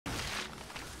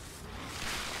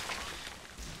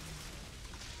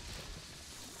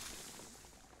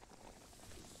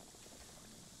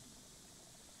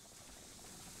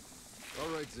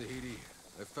Zahidi.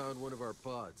 I found one of our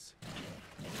pods.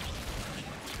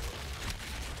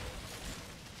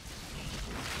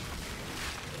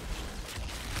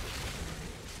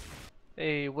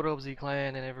 Hey, what up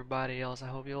Z-Clan and everybody else, I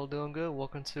hope you're all doing good.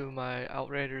 Welcome to my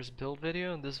Outriders build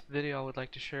video. In this video I would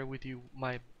like to share with you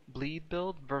my bleed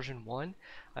build version 1.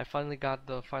 I finally got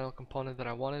the final component that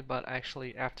I wanted, but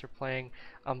actually after playing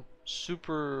I'm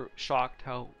super shocked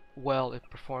how well it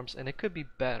performs, and it could be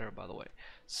better, by the way.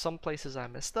 Some places I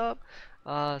messed up,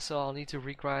 so I'll need to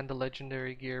regrind the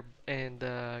legendary gear and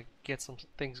get some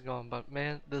things going, but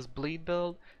man, this bleed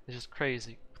build is just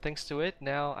crazy. Thanks to it,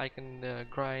 now I can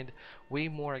grind way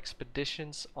more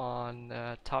expeditions on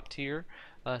top tier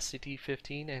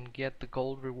CT15 and get the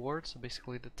gold reward, so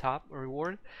basically the top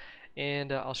reward.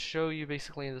 And I'll show you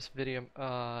basically in this video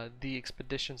the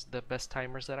expeditions, the best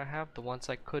timers that I have, the ones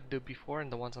I could do before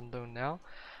and the ones I'm doing now.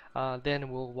 Then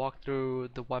we'll walk through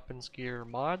the weapons gear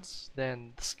mods,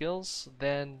 then the skills,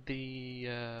 then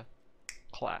the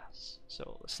class.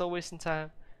 So still wasting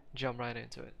time, jump right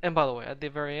into it. And by the way, at the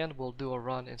very end we'll do a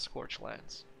run in Scorched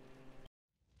Lands.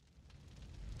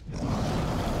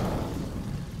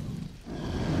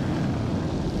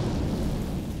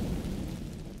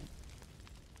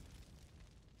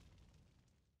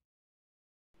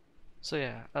 So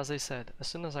yeah, as I said, as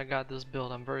soon as I got this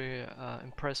build, I'm very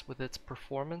impressed with its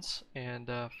performance. And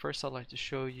first I'd like to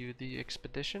show you the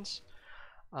expeditions.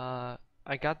 I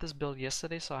got this build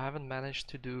yesterday, so I haven't managed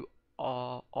to do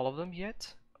all of them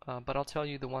yet. But I'll tell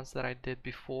you the ones that I did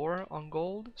before on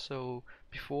gold. So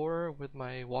before, with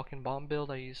my walk-in bomb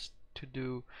build, I used to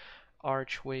do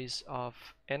Archways of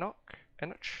Enoch.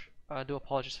 I do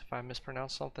apologize if I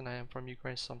mispronounce something. I am from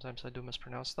Ukraine, sometimes I do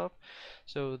mispronounce stuff.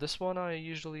 So this one I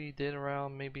usually did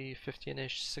around maybe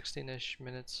 15-ish, 16-ish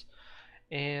minutes.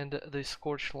 And the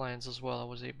Scorched Lands as well I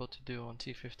was able to do on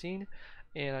T15.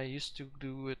 And I used to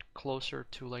do it closer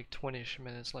to like 20-ish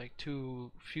minutes, like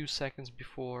few seconds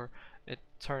before it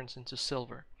turns into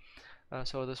silver.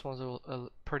 So this one's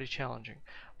pretty challenging.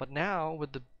 But now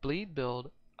with the bleed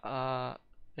build,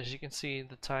 as you can see,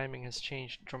 the timing has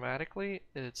changed dramatically.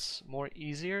 It's more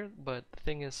easier, but the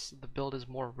thing is, the build is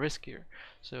more riskier,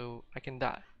 so I can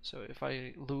die. So if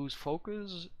I lose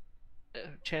focus,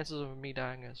 chances of me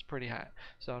dying is pretty high.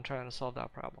 So I'm trying to solve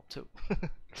that problem too.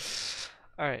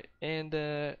 Alright, and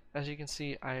as you can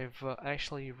see, I've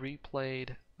actually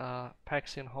replayed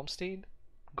Paxian Homestead,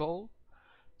 gold,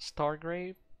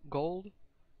 Stargrave, gold,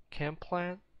 Camp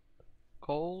Plant,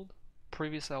 gold.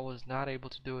 Previously I was not able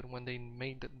to do it when they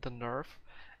made the nerf,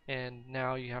 and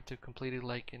now you have to complete it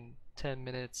like in 10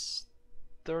 minutes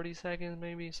 30 seconds,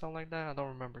 maybe something like that. I don't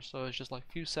remember, so it's just like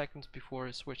few seconds before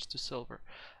it switched to silver.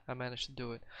 I managed to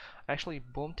do it. Actually,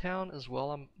 Boomtown as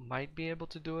well, I might be able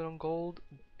to do it on gold.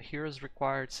 Here is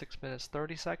required 6 minutes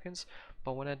 30 seconds,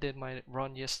 but when I did my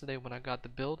run yesterday, when I got the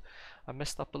build, I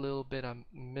messed up a little bit. I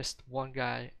missed one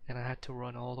guy and I had to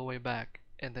run all the way back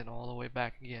and then all the way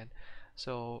back again.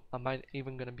 So I might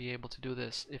even gonna be able to do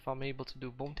this. If I'm able to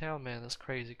do Boomtown, man, that's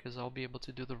crazy, because I'll be able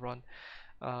to do the run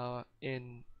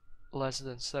in less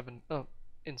than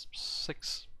in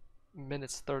 6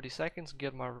 minutes 30 seconds,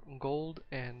 get my gold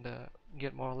and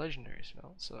get more legendaries, you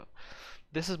know. So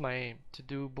this is my aim, to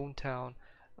do Boomtown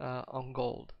on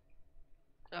gold.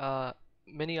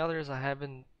 Many others I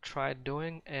haven't tried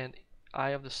doing, and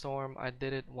Eye of the Storm I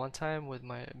did it one time with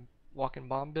my walk-in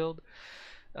bomb build.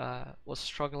 Was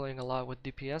struggling a lot with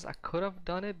DPS. I could have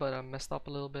done it, but I messed up a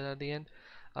little bit at the end.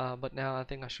 But now I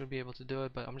think I should be able to do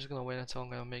it, but I'm just gonna wait until I'm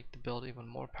gonna make the build even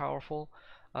more powerful.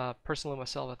 Personally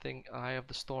myself, I think Eye of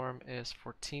the Storm is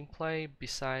for team play.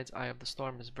 Besides, Eye of the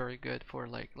Storm is very good for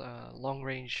like long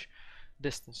range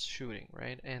distance shooting,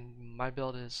 right? And my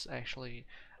build is actually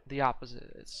the opposite.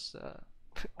 It's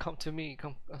come to me,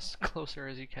 come as closer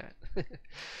as you can.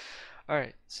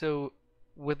 Alright, so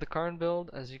with the current build,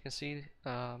 as you can see,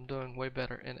 I'm doing way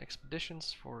better in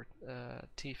expeditions for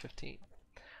T15.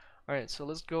 Alright, so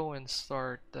let's go and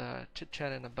start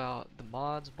chit-chatting about the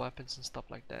mods, weapons, and stuff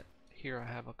like that. Here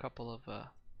I have a couple of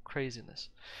craziness.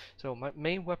 So my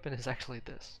main weapon is actually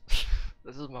this.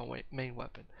 This is my main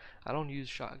weapon. I don't use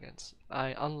shotguns.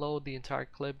 I unload the entire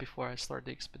clip before I start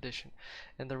the expedition.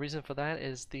 And the reason for that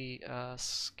is the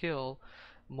skill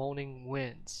Moaning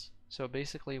Winds. So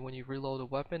basically when you reload a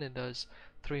weapon, it does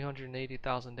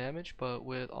 380,000 damage, but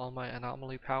with all my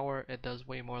anomaly power it does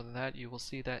way more than that. You will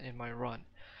see that in my run.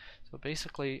 So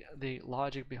basically the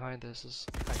logic behind this is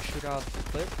I shoot out the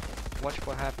clip, watch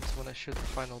what happens when I shoot the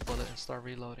final bullet and start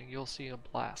reloading. You'll see a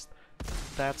blast.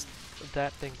 That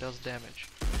thing does damage.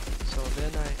 So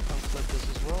then I unclip this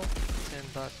as well, and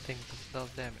that thing does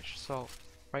damage. So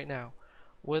right now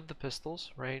with the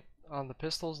pistols, right, on the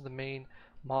pistols, the main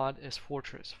mod is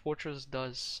Fortress. Fortress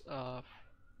does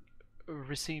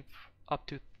receive up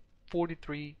to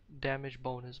 43 damage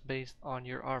bonus based on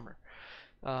your armor.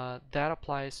 That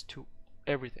applies to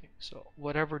everything. So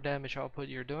whatever damage output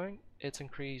you're doing, it's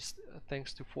increased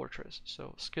thanks to Fortress.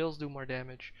 So skills do more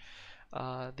damage,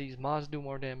 these mods do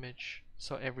more damage,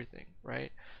 so everything,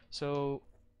 right? So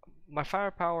my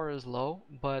firepower is low,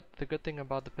 but the good thing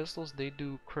about the pistols, they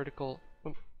do critical,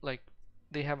 like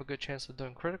they have a good chance of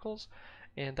doing criticals,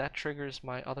 and that triggers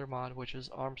my other mod, which is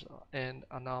arms and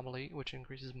anomaly, which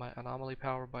increases my anomaly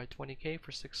power by 20k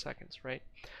for 6 seconds, right?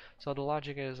 So the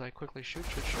logic is I quickly shoot,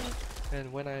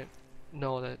 and when I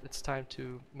know that it's time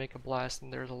to make a blast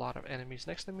and there's a lot of enemies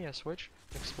next to me, I switch,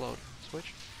 explode,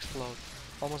 switch, explode.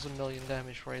 Almost 1,000,000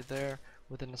 damage right there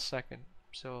within a second.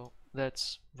 So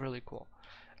that's really cool.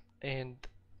 And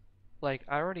like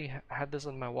I already had this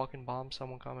on my walking bomb.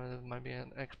 Someone commented it might be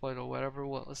an exploit or whatever.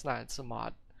 Well, it's not. It's a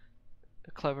mod.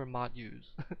 A clever mod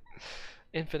use.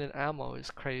 Infinite ammo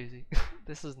is crazy.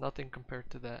 This is nothing compared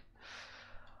to that.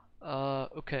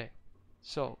 Okay.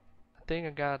 So I think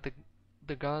I got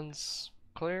the guns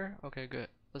clear. Okay, good.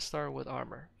 Let's start with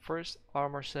armor. First,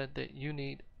 armor set that you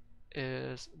need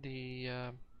is the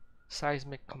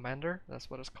seismic commander. That's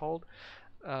what it's called.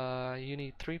 You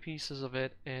need 3 pieces of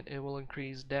it, and it will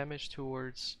increase damage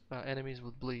towards enemies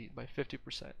with bleed by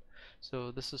 50%.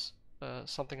 So this is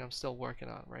something I'm still working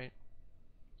on, right?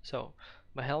 So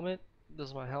my helmet, this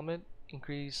is my helmet.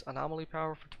 Increase anomaly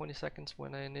power for 20 seconds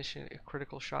when I initiate a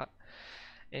critical shot,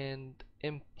 and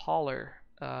Impaler,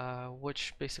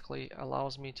 which basically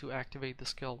allows me to activate the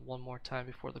skill one more time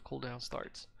before the cooldown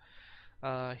starts.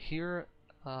 Here,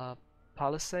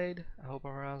 Palisade, I hope I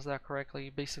pronounced that correctly.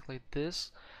 Basically,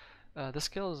 this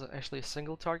skill is actually a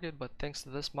single target, but thanks to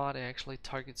this mod, it actually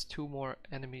targets 2 more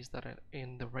enemies that are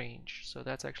in the range. So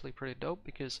that's actually pretty dope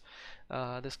because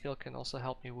this skill can also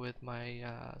help me with my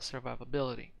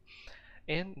survivability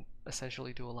and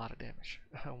essentially do a lot of damage.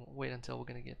 Wait until we're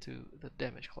gonna get to the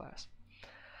damage class.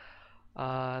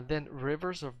 Then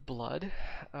Rivers of Blood,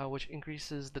 which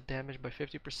increases the damage by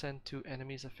 50% to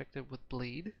enemies affected with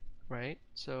bleed, right?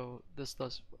 So this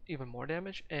does even more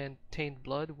damage. And Tainted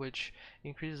Blood, which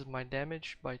increases my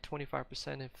damage by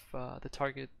 25% if the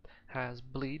target has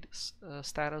bleed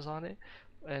status on it.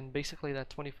 And basically that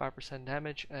 25%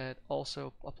 damage, it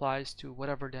also applies to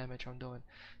whatever damage I'm doing.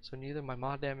 So neither my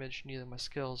mod damage, neither my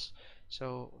skills.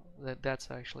 So that's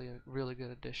actually a really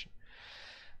good addition.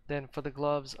 Then for the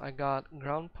gloves, I got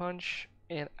Ground Punch,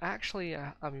 and actually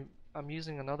I'm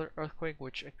using another Earthquake,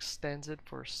 which extends it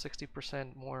for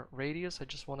 60% more radius. I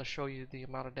just want to show you the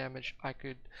amount of damage I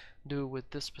could do with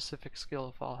this specific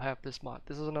skill if I'll have this mod.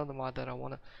 This is another mod that I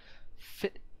want to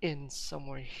fit in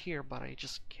somewhere here, but I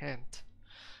just can't.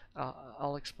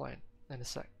 I'll explain in a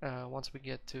sec once we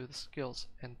get to the skills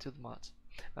and to the mods.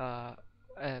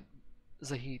 And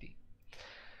Zahidi.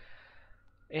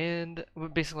 And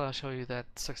basically I'll show you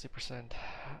that 60%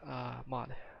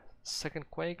 mod.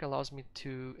 Second Quake allows me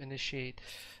to initiate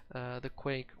the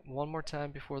Quake one more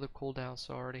time before the cooldown,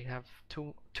 so I already have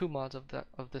two mods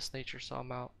of this nature,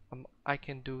 so I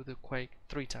can do the Quake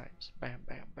 3 times. Bam,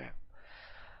 bam, bam.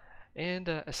 And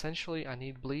essentially I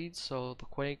need bleed, so the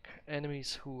Quake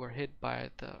enemies who are hit by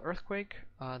the Earthquake,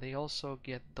 they also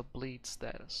get the bleed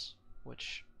status,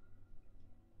 which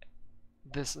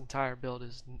this entire build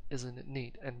isn't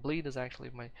neat. And bleed is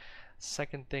actually my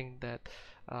second thing that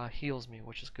heals me,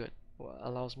 which is good.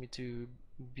 Allows me to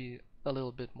be a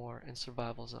little bit more in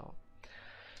survival zone.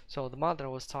 So the mod that I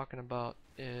was talking about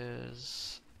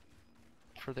is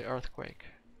for the Earthquake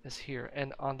is here,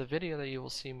 and on the video that you will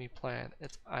see me playing,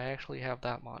 I actually have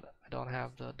that mod. I don't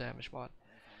have the damage mod.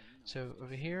 So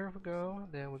over here we go,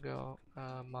 then we go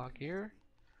mod gear,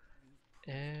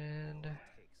 and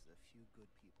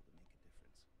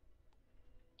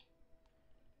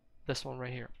this one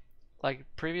right here. Like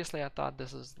previously I thought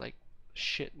this is like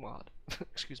shit mod,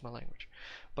 excuse my language,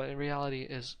 but in reality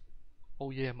is oh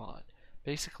yeah mod.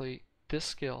 Basically this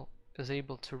skill is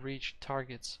able to reach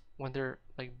targets when they're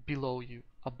like below you,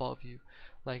 above you.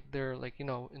 Like they're like, you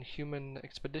know, in human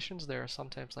expeditions there are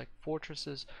sometimes like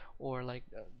fortresses or like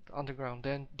underground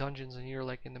dungeons, and you're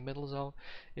like in the middle zone.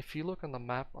 If you look on the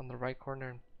map on the right corner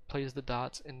and place the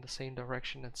dots in the same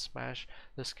direction and smash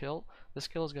the skill is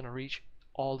going to reach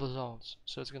all the zones.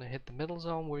 So it's going to hit the middle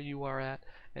zone where you are at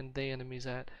and the enemies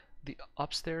at, the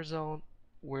upstairs zone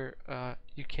where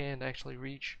you can't actually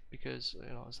reach because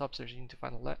you know it's upstairs. You need to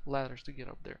find ladders to get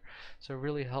up there. So it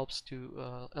really helps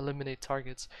to eliminate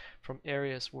targets from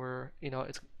areas where you know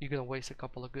you're gonna waste a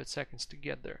couple of good seconds to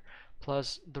get there.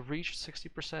 Plus the reach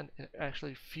 60%, it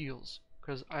actually feels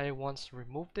because I once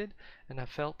removed it and I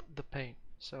felt the pain.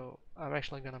 So I'm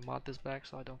actually gonna mod this back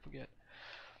so I don't forget.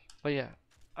 But yeah,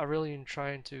 I really am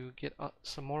trying to get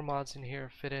some more mods in here,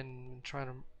 fit in, and trying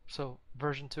to. So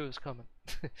version 2 is coming.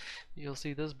 You'll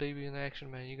see this baby in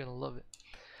action, man. You're gonna love it.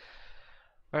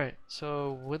 Alright,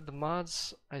 so with the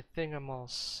mods, I think I'm all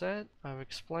set. I've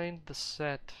explained the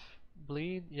set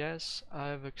bleed. Yes,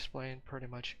 I've explained pretty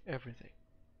much everything.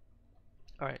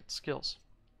 Alright, skills.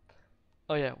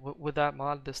 Oh yeah, with that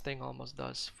mod, this thing almost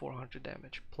does 400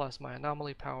 damage, plus my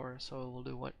anomaly power, so it will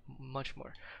do much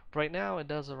more. Right now, it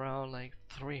does around like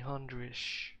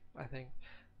 300-ish, I think.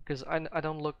 Because I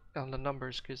don't look on the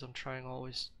numbers, because I'm trying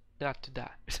always not to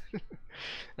die.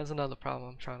 That's another problem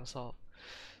I'm trying to solve.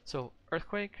 So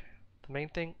Earthquake, the main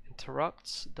thing,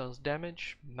 interrupts, does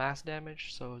damage, mass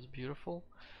damage, so it's beautiful.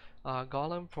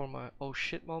 Golem for my oh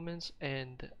shit moments,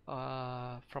 and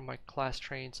from my class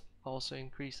trains also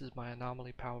increases my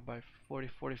anomaly power by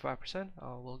 40-45%.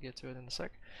 We'll get to it in a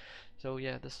sec. So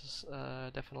yeah, this is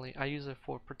definitely, I use it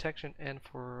for protection and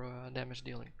for damage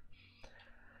dealing.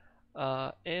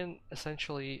 And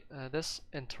essentially this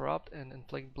interrupt and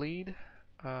inflict bleed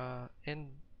and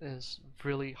is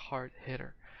really hard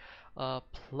hitter.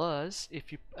 Plus,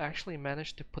 if you actually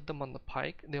manage to put them on the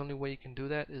pike, the only way you can do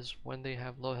that is when they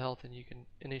have low health and you can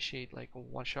initiate like a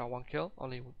one shot, one kill.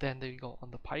 Only then they go on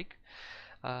the pike.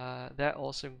 That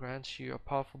also grants you a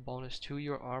powerful bonus to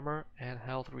your armor and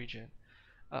health regen.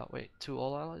 Wait, to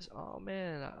all allies? Oh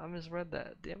man, I misread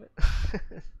that. Damn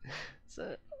it.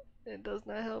 So, it does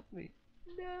not help me.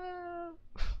 No.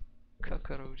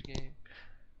 Cockroach game.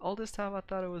 All this time I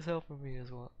thought it was helping me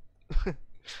as well.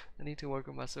 I need to work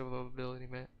on my survivability,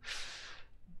 man.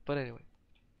 But anyway,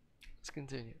 let's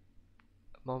continue.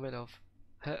 A moment of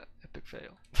epic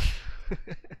fail.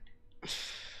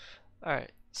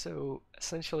 Alright, so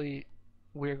essentially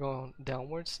we're going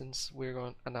downwards since we're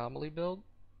going anomaly build.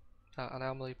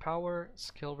 Anomaly power,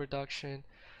 skill reduction,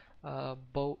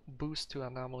 boost to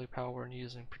anomaly power and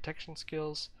using protection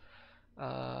skills,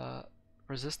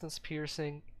 resistance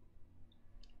piercing,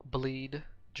 bleed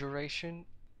duration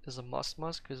is a must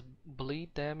because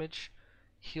bleed damage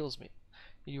heals me.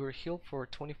 You are healed for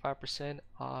 25%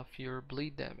 off your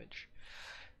bleed damage.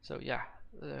 So yeah,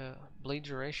 bleed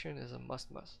duration is a must.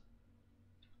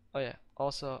 Oh yeah,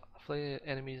 also affiliated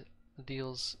enemies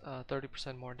deals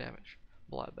 30% more damage.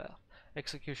 Bloodbath.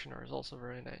 Executioner is also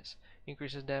very nice.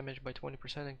 Increases damage by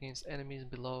 20% against enemies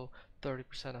below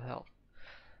 30% of health.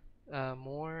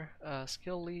 More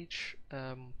skill leech,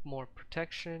 more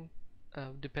protection,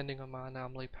 depending on my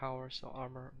anomaly power, so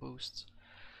armor boosts.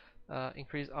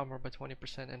 Increase armor by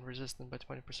 20% and resistance by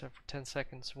 20% for 10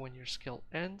 seconds when your skill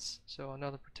ends, so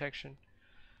another protection.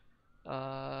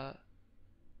 More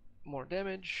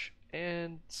damage,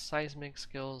 and seismic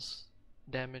skills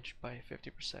damage by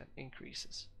 50%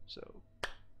 increases. So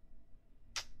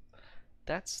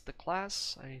that's the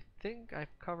class. I think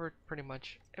I've covered pretty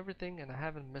much everything and I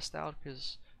haven't missed out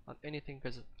on anything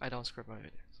because I don't script my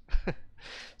videos.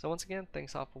 So once again,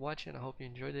 thanks all for watching. I hope you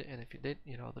enjoyed it, and if you did,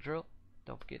 you know the drill.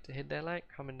 Don't forget to hit that like,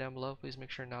 comment down below. Please make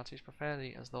sure not to use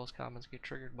profanity, as those comments get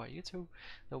triggered by YouTube.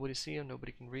 Nobody see them,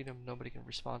 nobody can read them, nobody can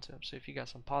respond to them. So if you got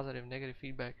some positive, negative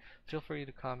feedback, feel free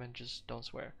to comment, just don't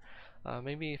swear.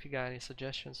 Maybe if you got any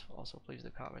suggestions, also please do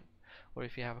comment. Or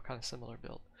if you have a kind of similar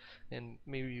build, and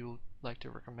maybe you would like to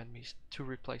recommend me to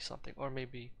replace something, or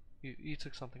maybe you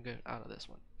took something good out of this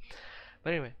one.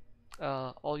 But anyway,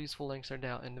 all useful links are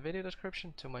down in the video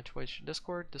description to my Twitch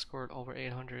Discord over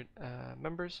 800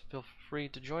 members. Feel free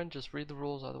to join, just read the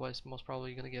rules, otherwise most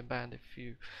probably you're gonna get banned if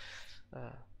you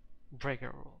break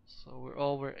our rules. So we're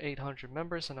over 800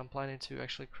 members, and I'm planning to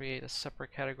actually create a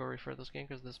separate category for this game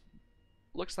because this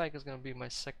looks like it's gonna be my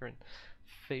second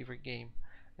favorite game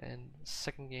and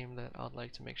second game that I'd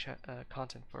like to make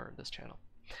content for this channel.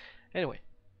 Anyway,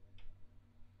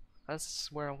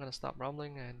 that's where I'm gonna stop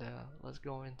rambling, and let's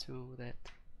go into that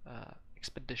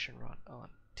expedition run on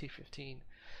T15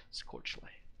 Scorched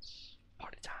Lands.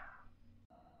 Party time.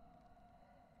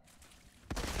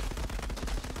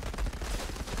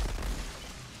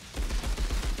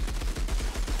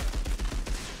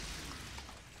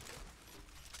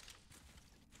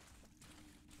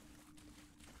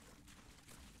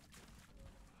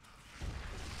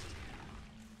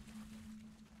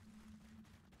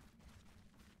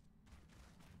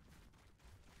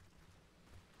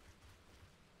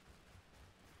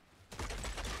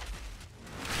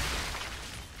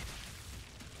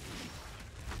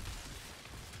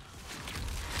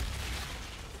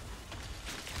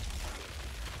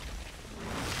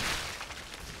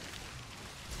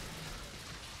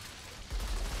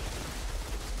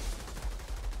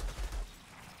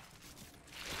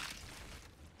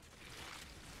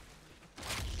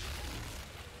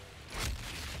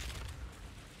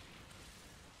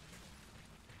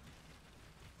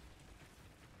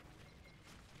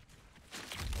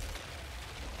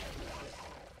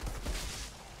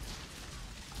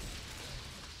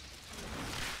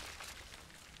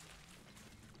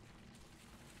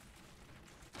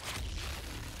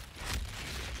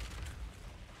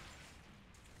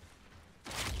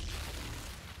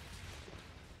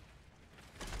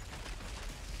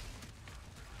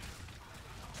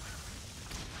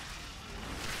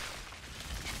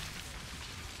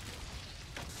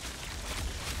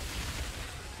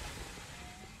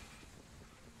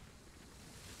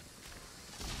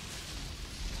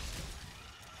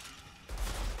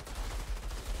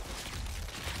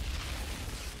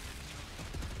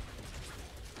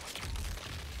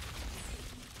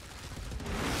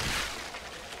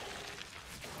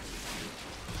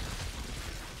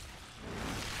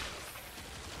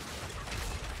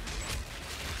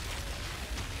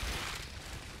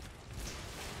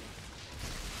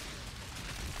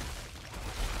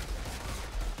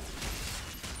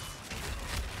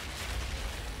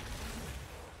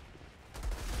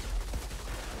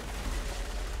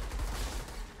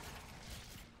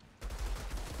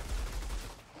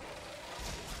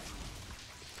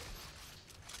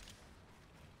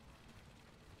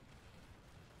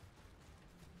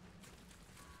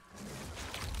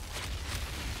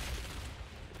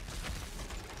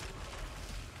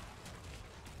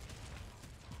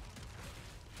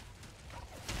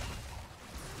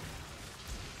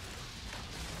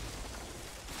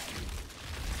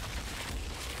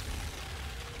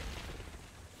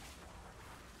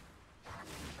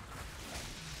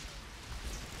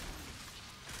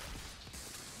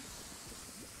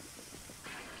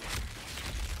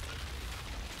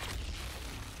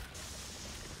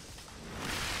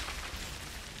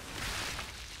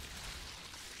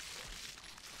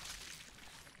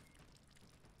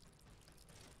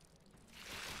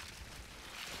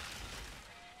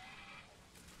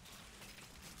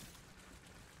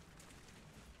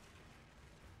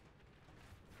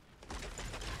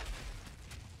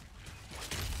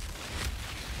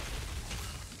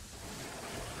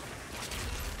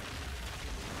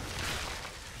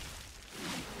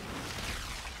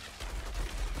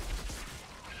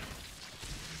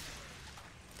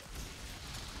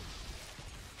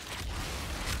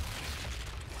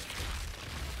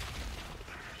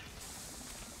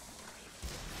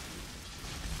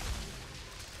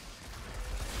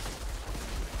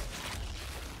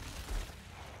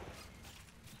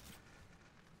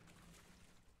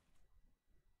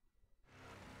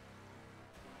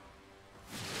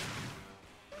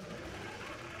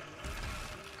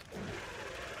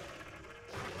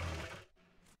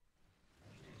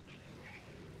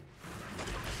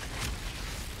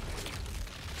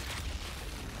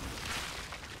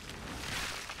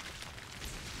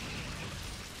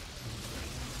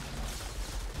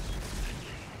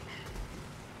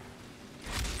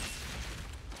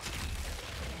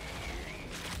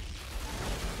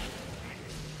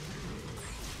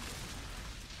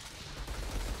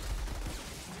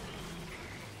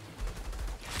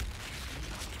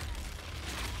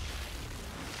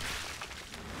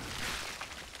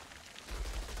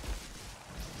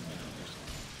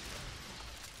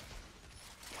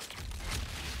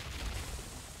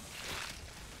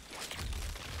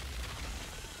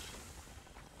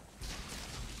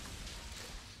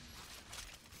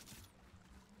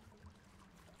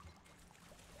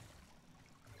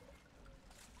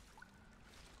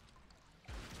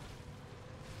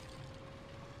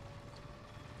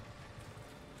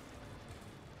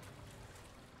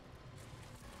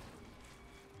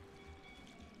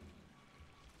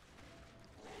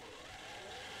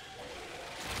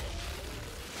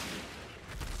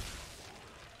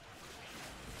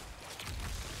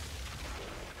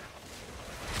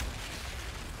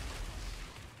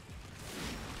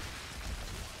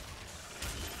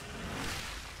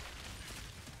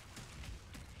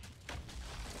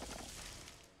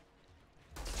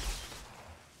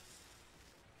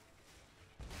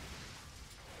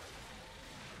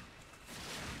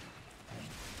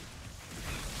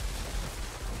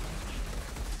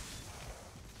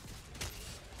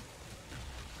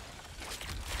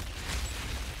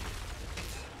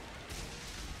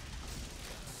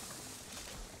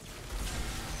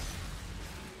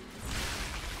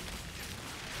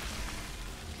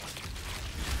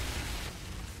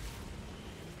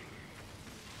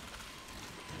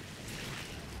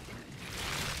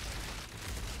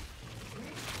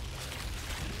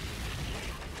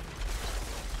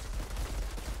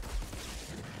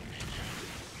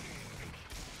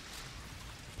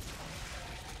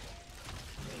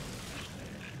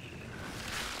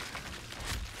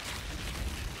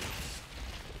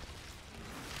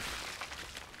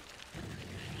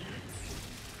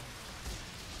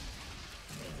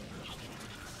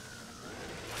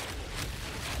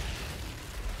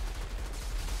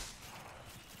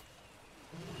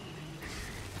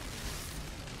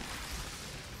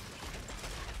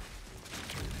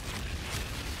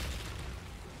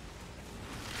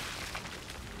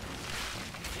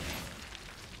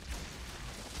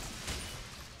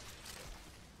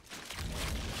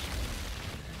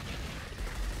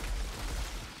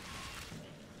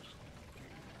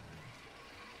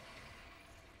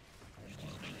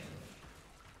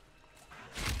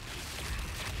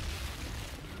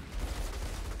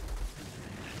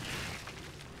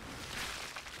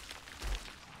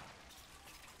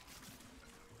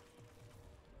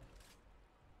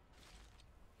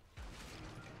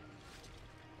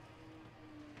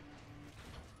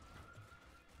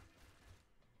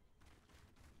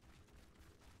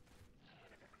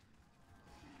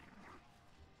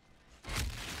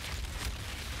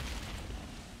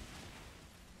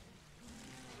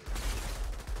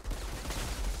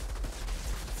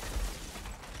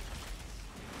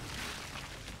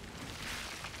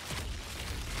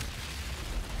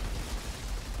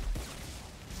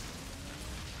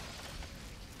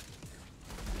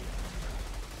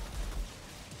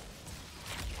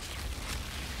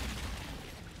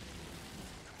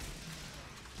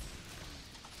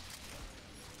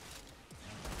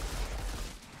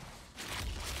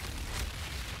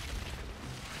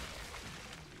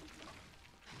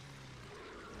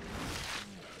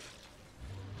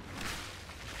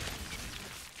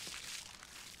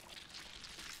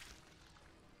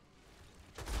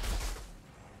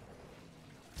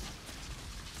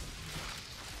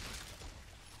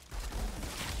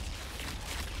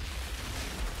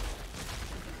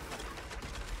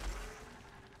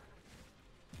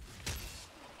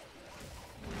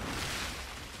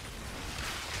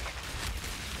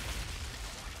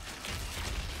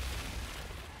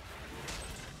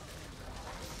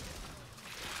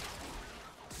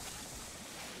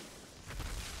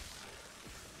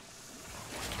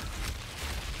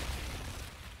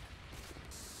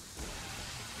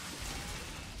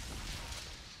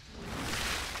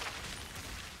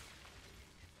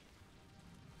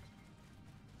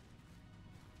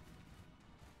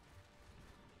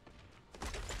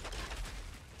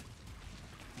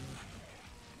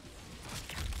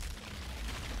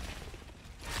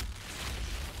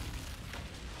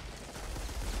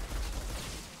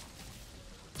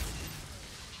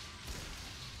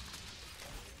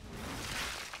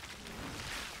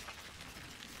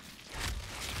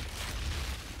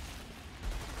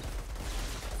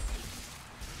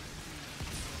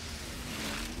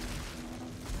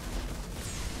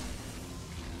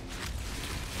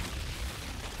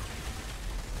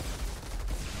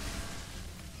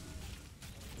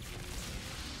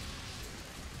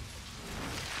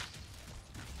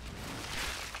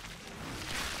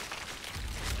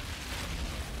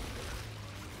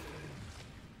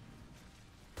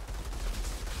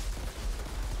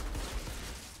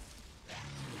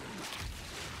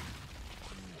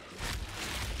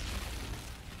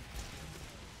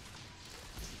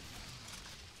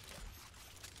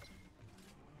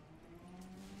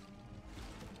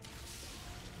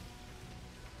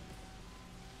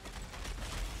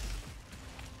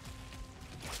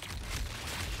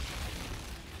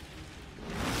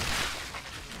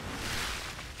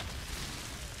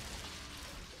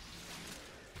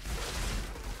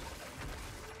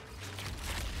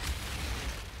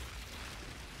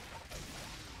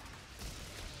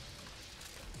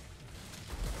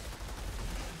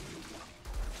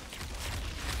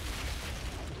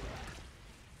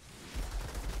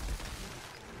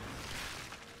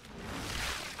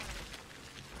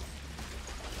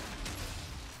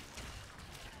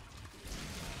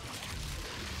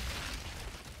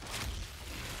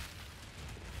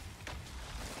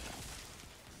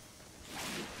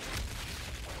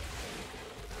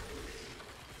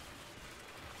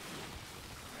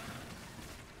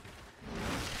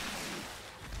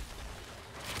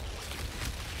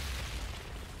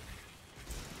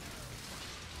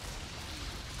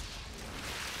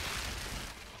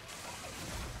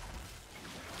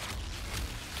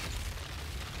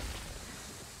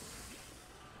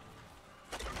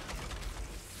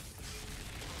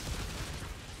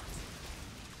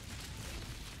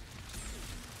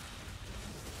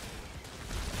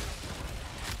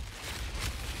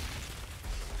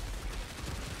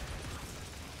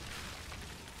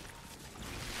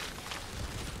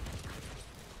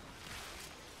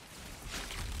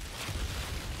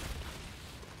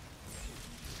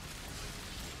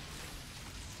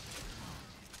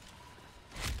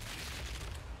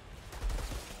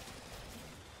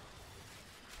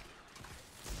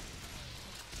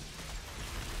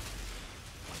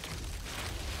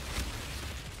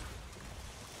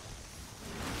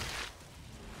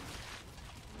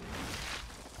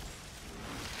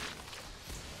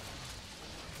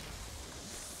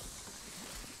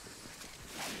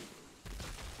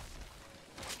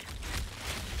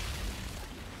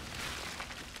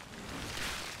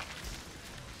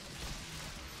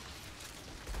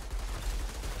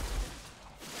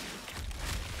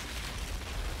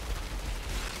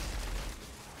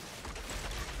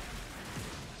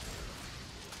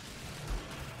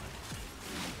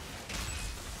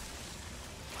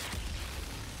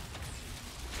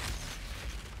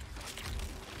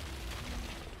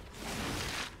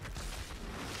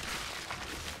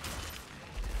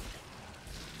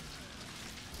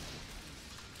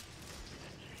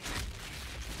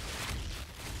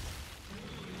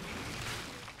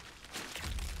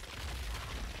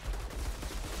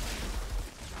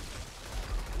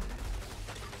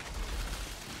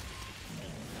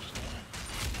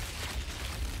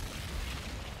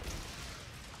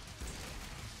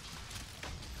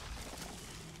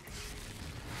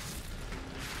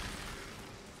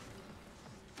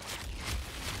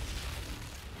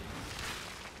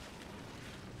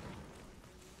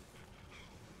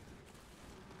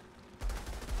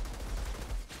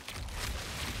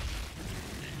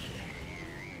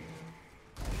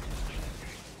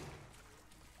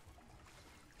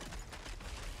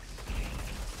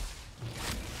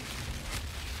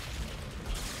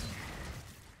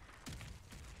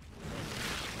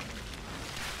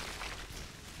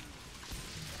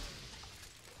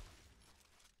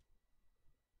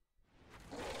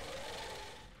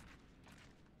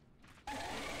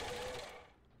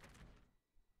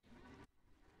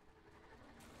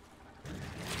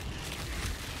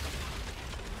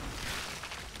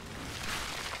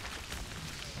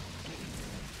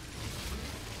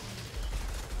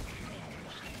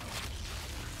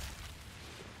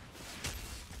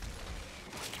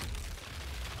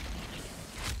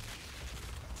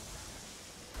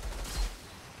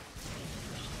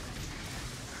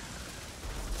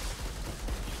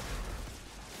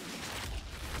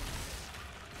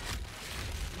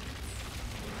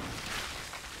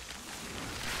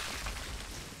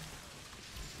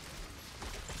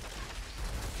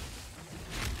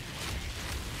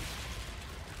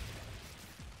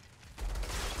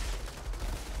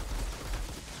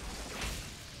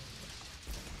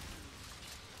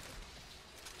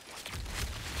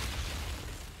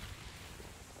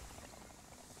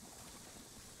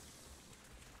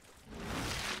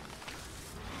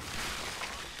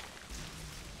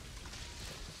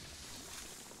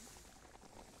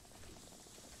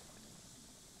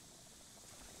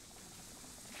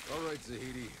 Alright,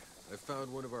 Zahidi. I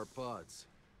found one of our pods.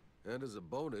 And as a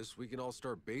bonus, we can all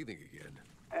start bathing again.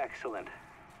 Excellent.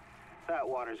 That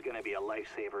water's gonna be a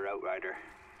lifesaver, Outrider.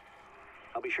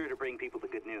 I'll be sure to bring people the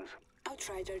good news.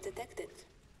 Outrider detected.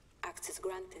 Access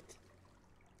granted.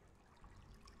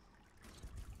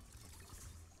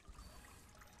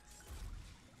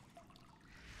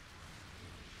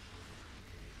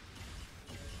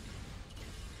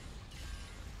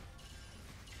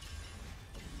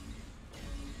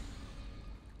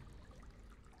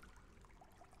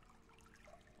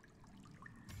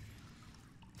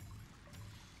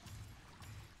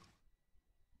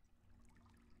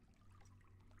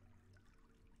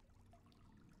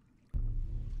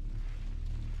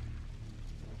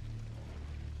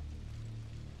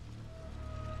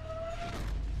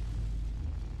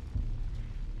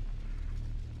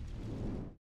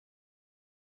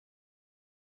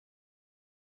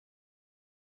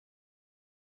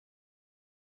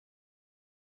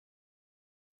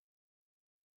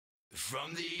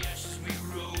 From the ashes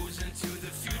we rose, into the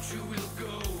future we'll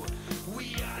go.